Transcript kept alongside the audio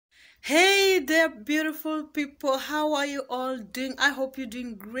Hey there, beautiful people. How are you all doing? I hope you're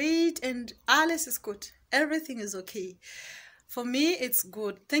doing great and Alice is good. Everything is okay. For me, it's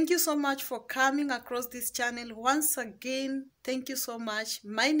good. Thank you so much for coming across this channel once again. Thank you so much.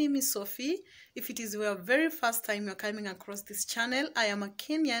 My name is Sophie. If it is your very first time you're coming across this channel, I am a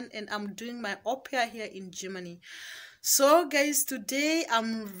Kenyan and I'm doing my au pair here in Germany. So guys, today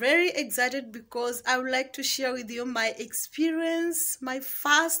I'm very excited because I would like to share with you my experience, my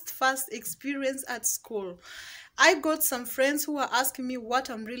first experience at school. I got some friends who are asking me what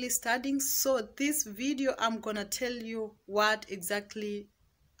I'm really studying. So this video, I'm gonna tell you what exactly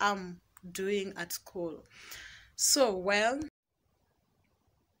I'm doing at school. So, well,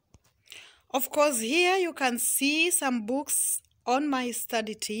 of course, here you can see some books on my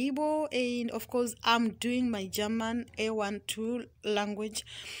study table, and of course, I'm doing my German A1 2 language.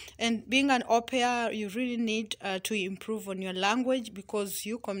 And being an au pair, you really need to improve on your language because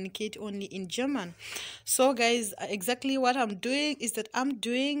you communicate only in German. So, guys, exactly what I'm doing is that I'm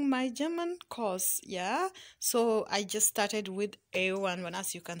doing my German course. Yeah, so I just started with A1, and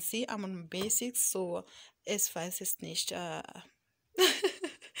as you can see, I'm on basics. So, es weiß es nicht.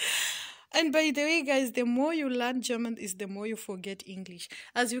 And by the way, guys, the more you learn German is the more you forget English.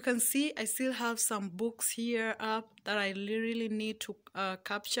 As you can see, I still have some books here up that I really need to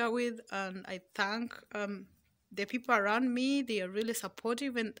capture with, and I thank the people around me. They are really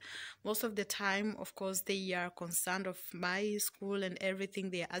supportive, and most of the time, of course, they are concerned of my school and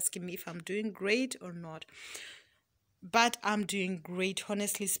everything. They are asking me if I'm doing great or not. But I'm doing great,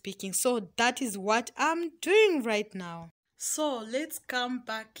 honestly speaking. So that is what I'm doing right now. So let's come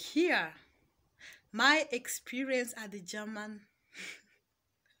back here. My experience at the German.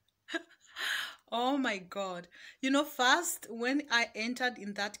 Oh my God. First, when I entered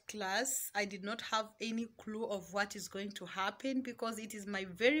in that class, I did not have any clue of what is going to happen because it is my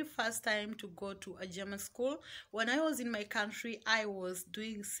very first time to go to a German school. When I was in my country, I was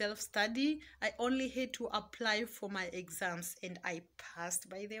doing self-study. I only had to apply for my exams and I passed,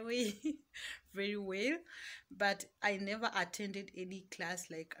 by the way, very well. But I never attended any class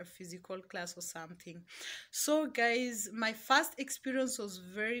like a physical class or something. So guys, my first experience was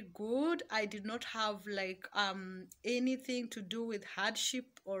very good. I did not have like anything to do with hardship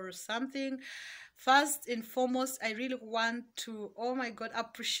or something. First and foremost, I really want to, oh my God,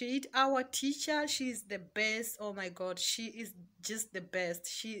 appreciate our teacher. She is the best. Oh my God, she is just the best.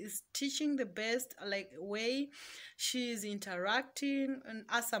 She is teaching the best like way. She is interacting, and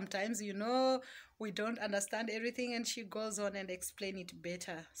as sometimes we don't understand everything, and she goes on and explain it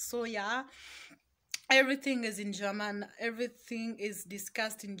better. So yeah, everything is in German, everything is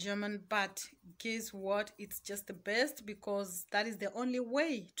discussed in German, but guess what? It's just the best because that is the only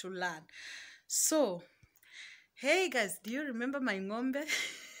way to learn. So, hey guys, do you remember my ngombe?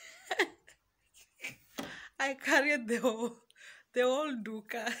 I carried the whole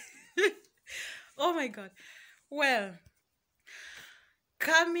duka. Oh my God. Well,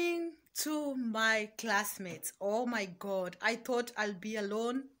 coming to my classmates, oh my God, I thought I'll be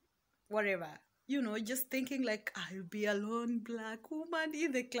alone, whatever. Just thinking like I'll be alone, black woman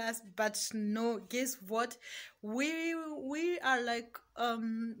in the class. But no, guess what? We are like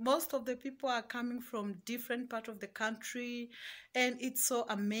most of the people are coming from different part of the country, and it's so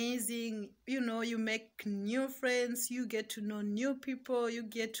amazing. You make new friends, you get to know new people, you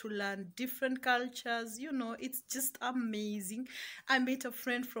get to learn different cultures. It's just amazing. I met a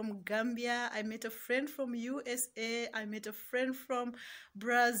friend from Gambia, I met a friend from USA, I met a friend from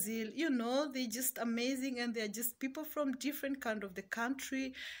Brazil. They're just amazing, and they're just people from different kind of the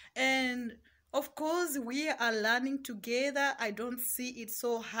country. And of course, we are learning together. I don't see it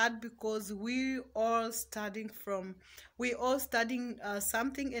so hard because we all studying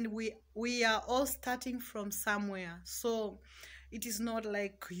something, and we are all starting from somewhere. So it is not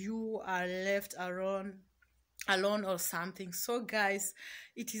like you are left alone or something. So guys,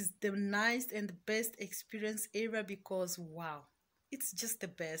 it is the nice and the best experience ever because wow, it's just the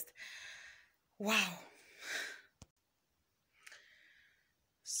best. Wow.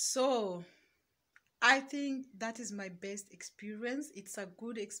 So I think that is my best experience. It's a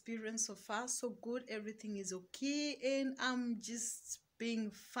good experience so far. So good, everything is okay, and I'm just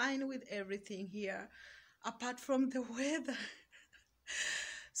being fine with everything here apart from the weather.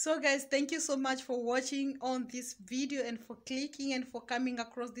 So guys, thank you so much for watching on this video and for clicking and for coming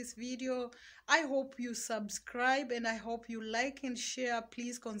across this video. I hope you subscribe and I hope you like and share.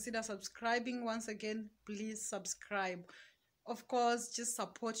 Please consider subscribing. Once again, please subscribe. Of course, just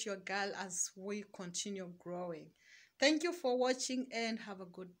support your girl as we continue growing. Thank you for watching and have a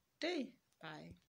good day. Bye.